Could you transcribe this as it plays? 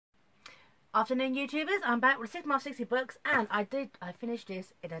Afternoon YouTubers, I'm back with 6 Mark 60 books, and I finished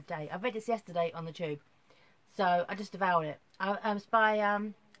this in a day. I read this yesterday on the tube, so I just devoured it. It's by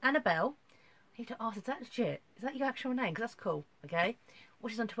Annabelle. I need to ask, is that legit? Is that your actual name? Because that's cool, okay?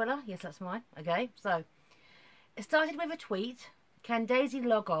 What is on Twitter? Yes, that's mine, okay? So, it started with a tweet. Can Daisy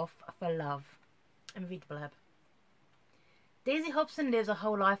log off for love? And read the blurb. Daisy Hobson lives a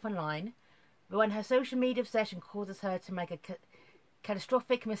whole life online, but when her social media obsession causes her to make a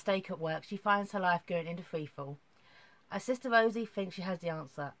catastrophic mistake at work, she finds her life going into freefall. Her sister Rosie thinks she has the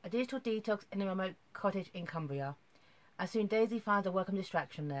answer. A digital detox in a remote cottage in Cumbria. As soon Daisy finds a welcome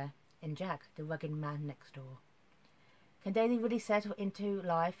distraction there, in Jack, the rugged man next door. Can Daisy really settle into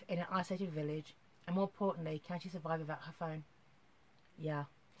life in an isolated village? And more importantly, can she survive without her phone? Yeah.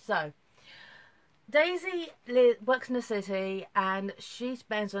 So, Daisy works in the city, and she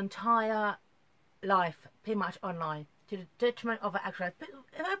spends her entire life pretty much online, to the detriment of her actual life. But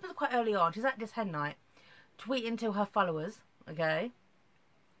it opens quite early on. She's at this hen night, tweeting to her followers, okay?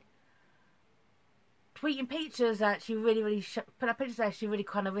 Tweeting pictures that she really put up pictures that she really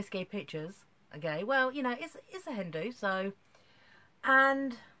kind of risque pictures, okay? Well, you know, it's a Hindu, so...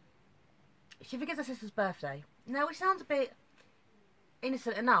 And she forgets her sister's birthday. Now, which sounds a bit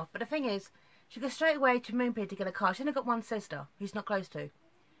innocent enough, but the thing is, she goes straight away to Moonpig to get a car. She's only got one sister, who's not close to,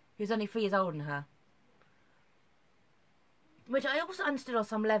 who's only 3 years older than her. Which I also understood on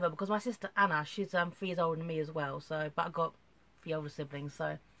some level, because my sister Anna, she's 3 years older than me as well. So, but I've got 3 older siblings.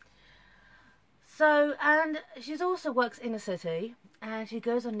 So, and she also works in the city, and she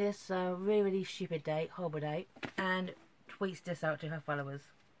goes on this really stupid date, horrible date, and tweets this out to her followers.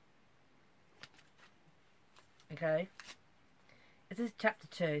 Okay, this is chapter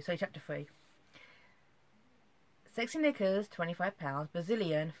 2. So chapter 3. Sexy knickers, £25.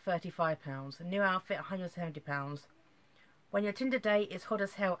 Brazilian, £35. New outfit, £170. When your Tinder date is hot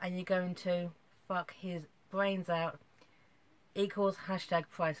as hell and you're going to fuck his brains out, equals hashtag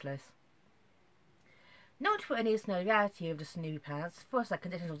priceless. Not to put any reality of the snowy pants, for a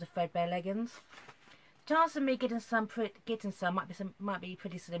conditions of the threadbare leggings. The chance of me getting some might be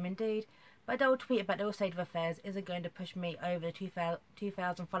pretty slim indeed, but a dull tweet about the real state of affairs isn't going to push me over the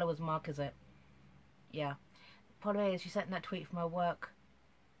 2,000 followers mark, is it? Yeah. The problem is, she sent that tweet from her work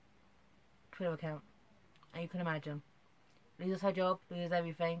Twitter account, and you can imagine. Loses her job, loses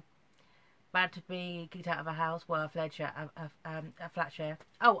everything. Bad to be kicked out of a house, well, a flat share.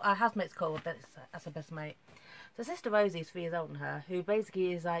 Oh, her housemate's called, that's her best mate. So sister Rosie is 3 years older than her, who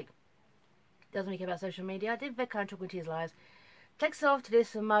basically is like, doesn't really care about social media, did very kind of talk into his lives. Takes off to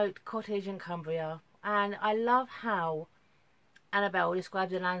this remote cottage in Cumbria, and I love how Annabelle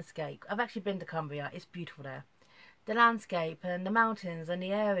describes the landscape. I've actually been to Cumbria, it's beautiful there. The landscape and the mountains and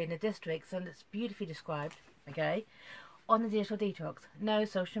the area and the districts, and it's beautifully described, okay, on the digital detox. No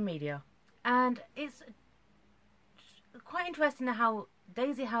social media. And it's quite interesting how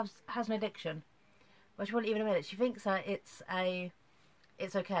Daisy has an addiction, but she won't even admit it. She thinks that it's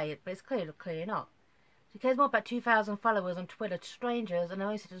okay, but it's clearly not. She cares more about 2,000 followers on Twitter to strangers and her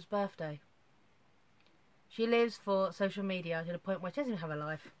own sister's birthday. She lives for social media to the point where she doesn't even have a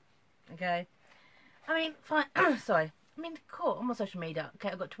life. Okay? I mean, fine. Sorry. I mean, cool. I'm on social media. Okay,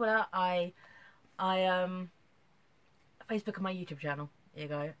 I've got Twitter. I Facebook and my YouTube channel. Here you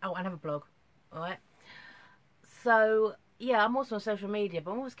go. Oh, and I have a blog. Alright? So, yeah, I'm also on social media,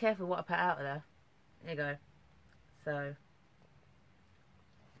 but I'm always careful what I put out there. Here you go. So...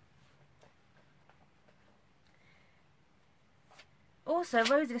 Also,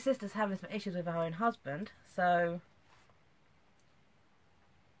 Rosie, the sister's having some issues with her own husband, so...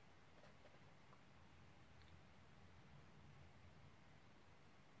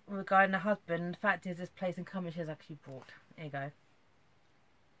 Regarding her husband, the fact is this place in Cumbria she's actually bought. Here you go.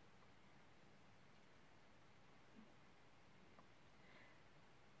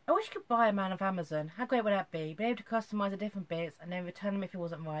 I wish you could buy a man of Amazon. How great would that be? Be able to customise the different bits and then return them if it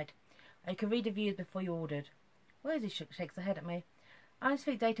wasn't right. Or you could read reviews before you ordered. Rosie shakes her head at me. I just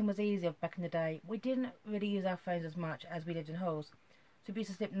think dating was easier back in the day. We didn't really use our phones as much as we lived in halls. So we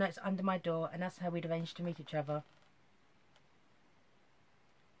used to slip notes under my door, and that's how we'd arrange to meet each other.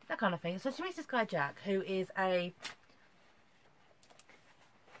 That kind of thing. So she meets this guy Jack, who is a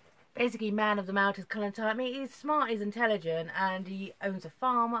basically man of the mountains kind of type. I mean, he's smart, he's intelligent, and he owns a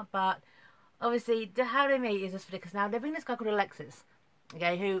farm, but obviously how they meet is just ridiculous. Now, they bring this guy called Alexis,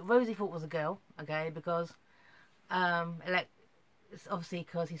 okay, who Rosie thought was a girl, okay, because obviously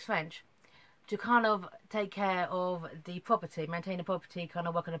because he's French, to kind of take care of the property, maintain the property, kind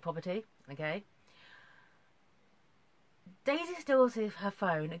of work on the property, okay. Daisy steals her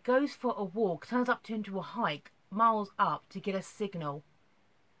phone, goes for a walk, turns up into a hike, miles up to get a signal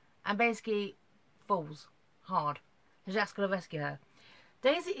and basically falls hard. So Jack's gonna rescue her.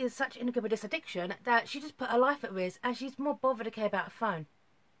 Daisy is such in with this addiction that she just put her life at risk, and she's more bothered to care about her phone.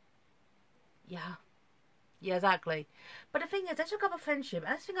 Yeah. Yeah, exactly. But the thing is, they took up a friendship,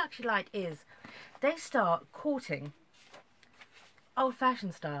 and the thing I actually like is they start courting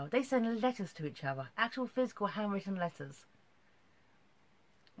old-fashioned style. They send letters to each other, actual physical handwritten letters.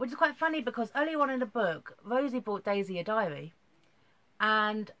 Which is quite funny because early on in the book, Rosie bought Daisy a diary,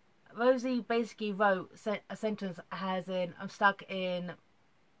 and Rosie basically wrote a sentence as in, I'm stuck in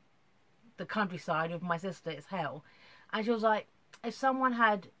the countryside with my sister, it's hell. And she was like, if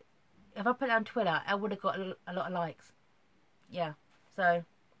I put it on Twitter, I would have got a lot of likes. Yeah, so.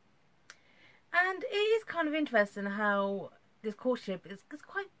 And it is kind of interesting how this courtship is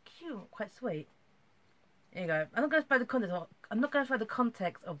quite cute, quite sweet. Here you go. I'm not going to spoil the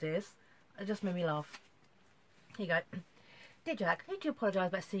context of this. It just made me laugh. Here you go. Dear Jack, I need to apologise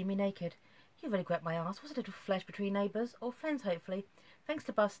about seeing me naked. You really grabbed my ass. Was a little flesh between neighbours, or friends hopefully. Thanks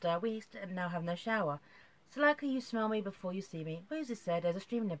to Buster, we now have no shower. So likely you smell me before you see me. Rosie said there's a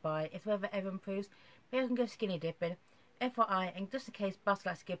stream nearby. If the weather ever improves, maybe I can go skinny dipping. FYI, and just in case Buster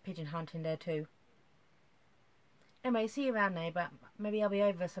likes to go pigeon hunting there too. Anyway, see you around, neighbour. Maybe I'll be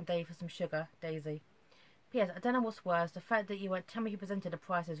over someday for some sugar, Daisy. P.S. I don't know what's worse, the fact that you won't tell me who presented the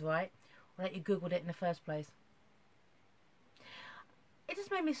prices right, or that you googled it in the first place. It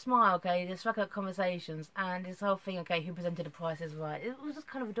just made me smile, okay, this struck up conversations, and this whole thing, okay, who presented the prices right. It was just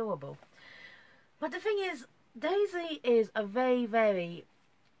kind of adorable. But the thing is, Daisy is a very, very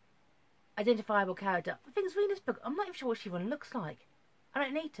identifiable character. The thing is, reading this book, I'm not even sure what she even looks like. I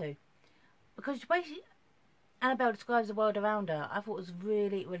don't need to. Because the way Annabelle describes the world around her, I thought was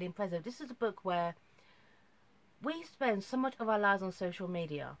really, really impressive. This is a book where we spend so much of our lives on social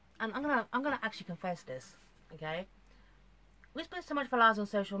media, and I'm gonna actually confess this, okay? We spend so much of our lives on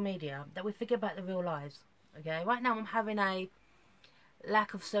social media that we forget about the real lives, okay? Right now I'm having a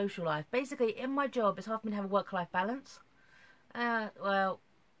lack of social life. Basically, in my job, it's hard for me to have a work-life balance. Well,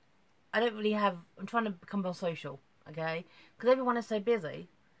 I don't really have, I'm trying to become more social, okay? Because everyone is so busy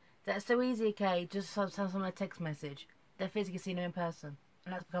that it's so easy, okay, just send someone a text message. They're physically seeing them in person,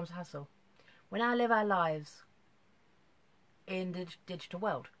 and that becomes a hassle. We now live our lives in the digital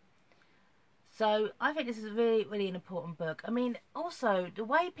world. So I think this is really, really an important book. I mean, also, the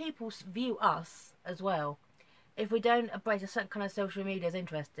way people view us as well, if we don't embrace a certain kind of social media, is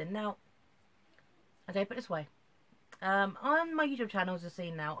interesting. Now, okay, put it this way. On my YouTube channel, as you've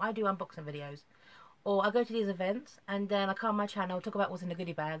seen now, I do unboxing videos. Or I go to these events, and then I come on my channel, talk about what's in the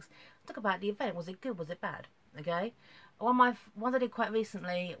goodie bags, talk about the event. Was it good? Was it bad? Okay? One I did quite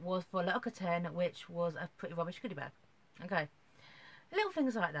recently was for La Occitane, which was a pretty rubbish goodie bag. Okay? Little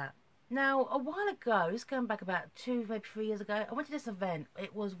things like that. Now, a while ago, it's going back about 2, maybe 3 years ago, I went to this event.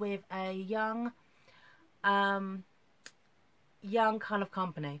 It was with a young kind of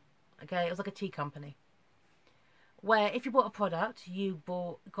company. Okay? It was like a tea company. Where if you bought a product, you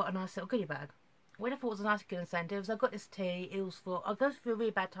got a nice little goodie bag. What I thought was a nice good incentive, so I got this tea. It was for, I go through a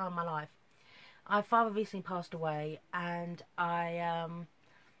really bad time in my life. My father recently passed away, and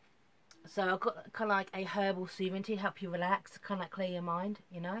so I got kind of like a herbal soothing tea to help you relax, kind of like clear your mind,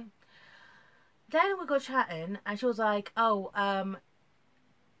 you know. Then we got chatting, and she was like, "Oh,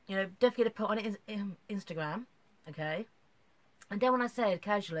 you know, don't forget to put on it in Instagram, okay?" And then when I said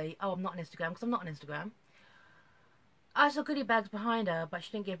casually, "Oh, I'm not on Instagram," because I'm not on Instagram, I saw goodie bags behind her, but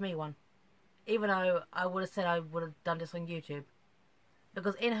she didn't give me one. Even though I would have said I would have done this on YouTube.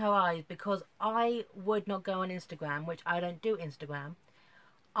 Because in her eyes, because I would not go on Instagram, which I don't do Instagram,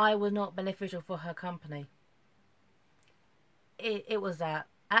 I was not beneficial for her company. It was that.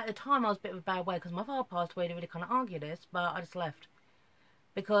 At the time, I was a bit of a bad way, because my father passed away to really kind of argue this, but I just left.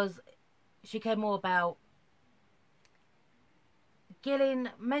 Because she cared more about... Gillian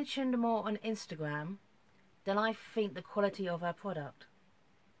mentioned more on Instagram than I think the quality of her product.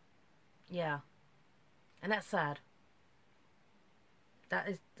 Yeah. And that's sad. That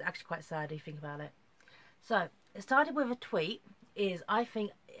is actually quite sad if you think about it. So, it started with a tweet. I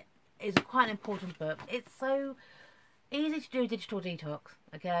think, is quite an important book. It's so easy to do digital detox,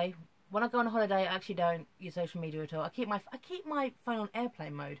 okay? When I go on holiday, I actually don't use social media at all. I keep my phone on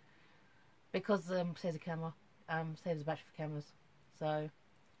airplane mode. Because, saves the camera. Saves the battery for cameras. So,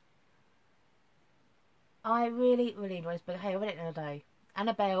 I really, really enjoy this book. Hey, I read it in a day.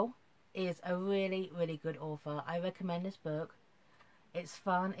 Annabelle is a really, really good author. I recommend this book. It's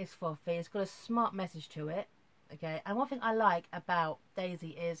fun, it's frothy, it's got a smart message to it. Okay, and one thing I like about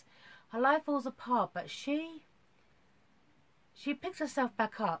Daisy is her life falls apart, but she picks herself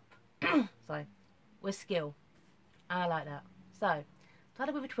back up sorry, with skill. I like that. So,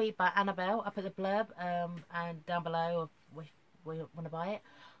 Started with a tweet by Annabelle. I put the blurb and down below if we want to buy it.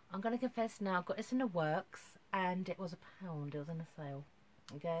 I'm going to confess now, I've got this in the works and it was £1. It was on a sale.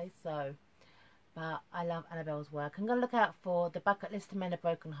 Okay, so, but I love Annabelle's work. I'm going to look out for The Bucket List to Mend a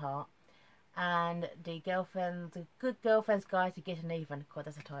Broken Heart and The Good Girlfriend's Guide to Getting Even. God,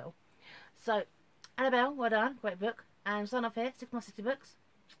 that's a title. So, Annabelle, well done, great book. And sign off here, 6 more 60 books,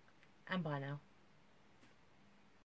 and bye now.